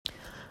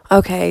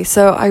Okay,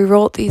 so I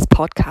wrote these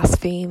podcast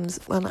themes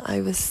when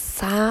I was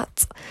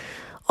sat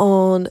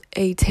on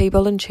a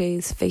table and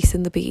chairs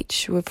facing the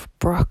beach with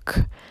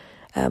Brooke,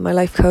 my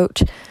life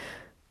coach.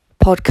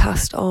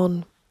 Podcast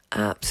on,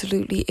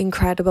 absolutely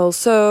incredible.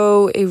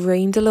 So it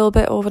rained a little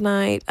bit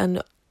overnight,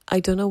 and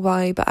I don't know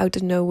why, but out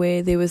of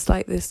nowhere there was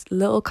like this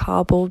little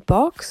cardboard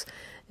box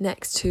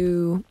next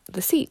to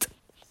the seat.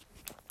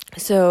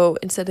 So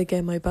instead of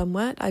getting my bum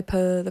wet, I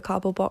put the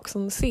cardboard box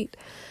on the seat.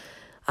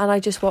 And I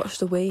just watched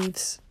the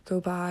waves go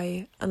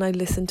by, and I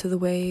listened to the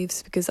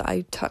waves because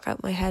I took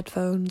out my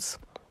headphones,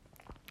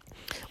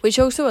 which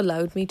also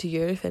allowed me to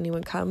hear if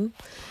anyone come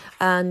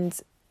and,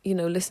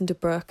 listen to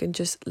Brooke and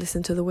just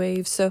listen to the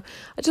waves. So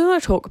I just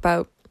want to talk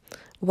about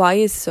why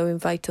it's so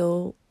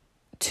vital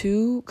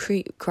to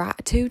create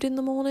gratitude in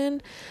the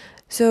morning.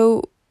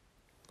 So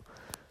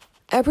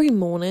every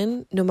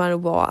morning, no matter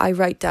what, I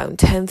write down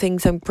 10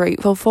 things I'm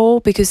grateful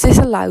for, because this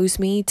allows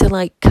me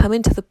to come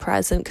into the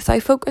present, because I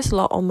focus a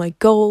lot on my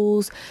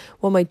goals,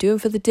 what am I doing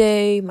for the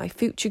day, my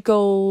future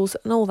goals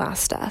and all that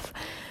stuff.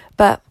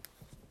 But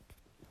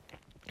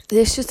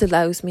this just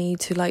allows me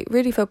to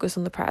really focus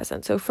on the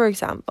present. So for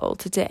example,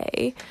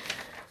 today,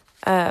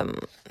 let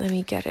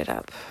me get it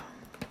up.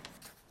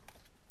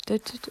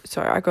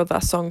 Sorry, I got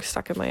that song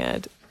stuck in my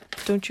head.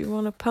 Don't you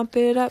want to pump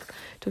it up?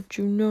 Don't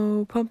you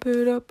know, pump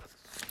it up.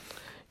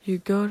 You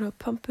gotta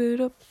pump it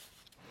up.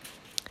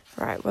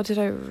 Right, what did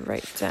I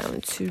write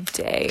down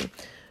today?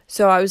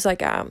 So I was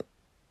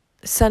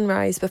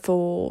sunrise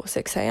before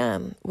 6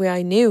 a.m. where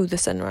I knew the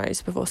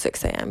sunrise before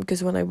 6 a.m.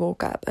 because when I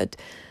woke up at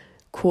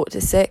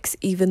 5:45,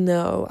 even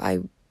though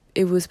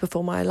it was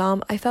before my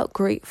alarm, I felt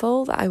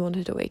grateful that I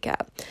wanted to wake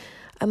up.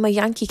 And my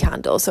Yankee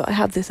candle, so I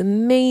have this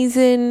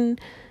amazing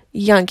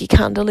Yankee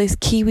candle, is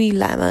kiwi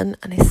lemon,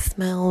 and it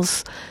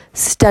smells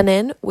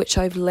stunning, which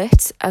I've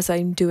lit as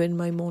I'm doing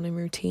my morning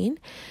routine.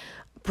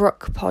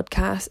 Brooke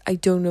podcast, I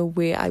don't know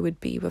where I would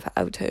be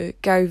without her.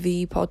 Gary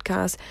Vee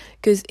podcast,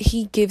 because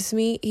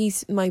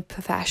he's my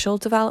professional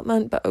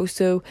development, but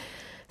also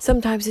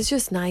sometimes it's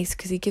just nice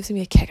because he gives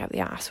me a kick up the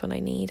ass when I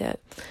need it.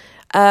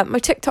 My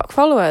TikTok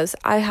followers,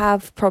 I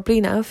have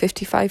probably now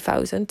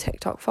 55,000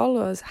 TikTok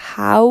followers.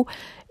 How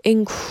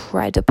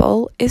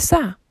incredible is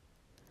that?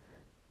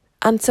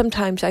 And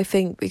sometimes I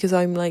think, because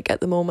I'm at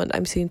the moment,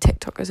 I'm seeing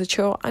TikTok as a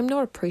chore, I'm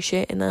not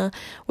appreciating that,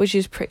 which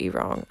is pretty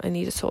wrong. I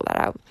need to sort that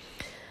out.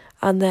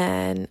 And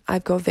then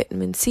I've got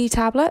vitamin C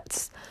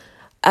tablets.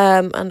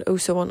 And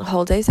also on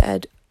holidays, I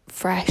had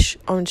fresh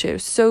orange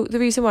juice. So the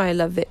reason why I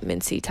love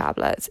vitamin C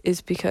tablets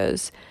is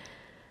because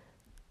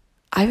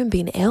I haven't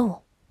been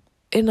ill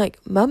in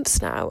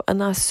months now.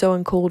 And that's so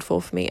uncalled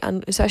for me.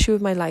 And especially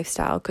with my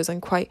lifestyle, because I'm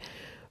quite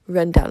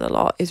run down a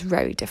lot, is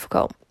very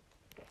difficult.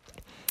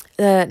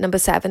 Number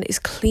 7 is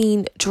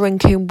clean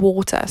drinking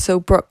water. So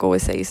Brooke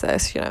always says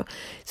this,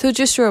 So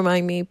just to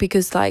remind me,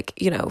 because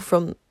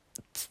from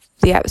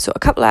the episode, a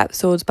couple of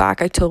episodes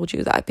back, I told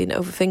you that I've been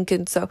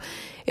overthinking. So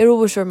it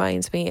always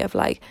reminds me of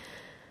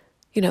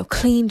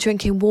clean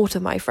drinking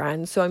water, my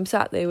friend. So I'm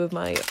sat there with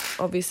my,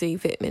 obviously,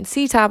 vitamin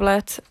C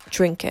tablet,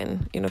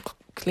 drinking,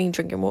 clean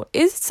drinking water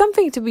is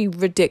something to be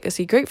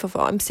ridiculously grateful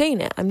for. I'm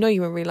saying it. I'm not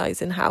even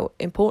realising how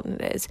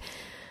important it is.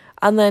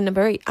 And then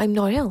number 8, I'm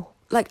not ill.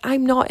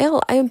 I'm not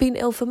ill. I haven't been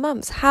ill for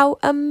months. How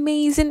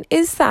amazing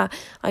is that?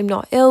 I'm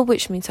not ill,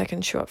 which means I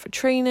can show up for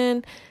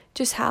training.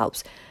 Just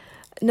helps.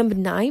 Number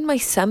 9, my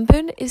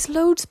sunburn is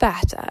loads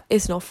better.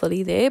 It's not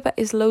fully there, but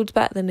it's loads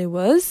better than it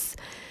was.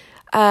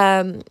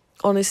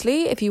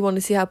 Honestly, if you want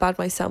to see how bad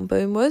my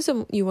sunburn was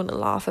and you want to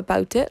laugh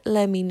about it,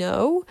 let me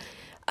know.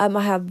 I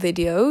have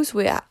videos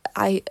where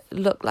I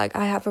look like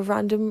I have a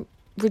random,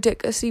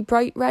 ridiculously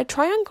bright red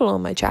triangle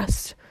on my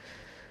chest.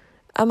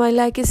 And my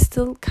leg is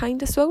still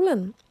kind of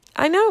swollen.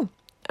 I know.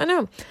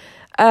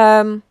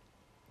 And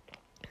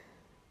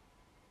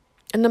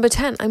number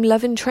 10, I'm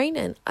loving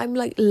training. I'm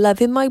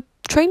loving my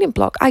training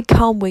block. I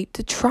can't wait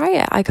to try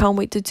it. I can't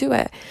wait to do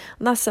it.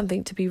 And that's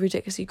something to be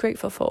ridiculously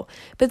grateful for.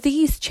 But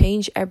these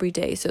change every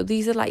day. So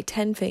these are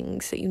 10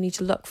 things that you need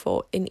to look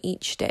for in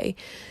each day.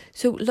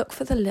 So look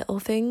for the little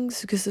things,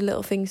 because the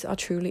little things are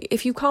truly,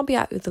 if you can't be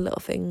happy with the little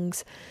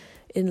things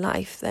in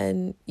life,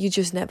 then you're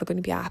just never going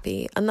to be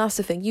happy. And that's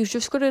the thing. You've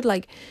just got to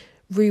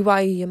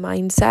rewire your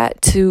mindset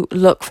to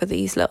look for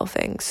these little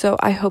things. So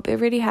I hope it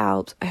really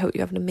helps. I hope you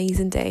have an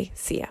amazing day.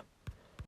 See ya.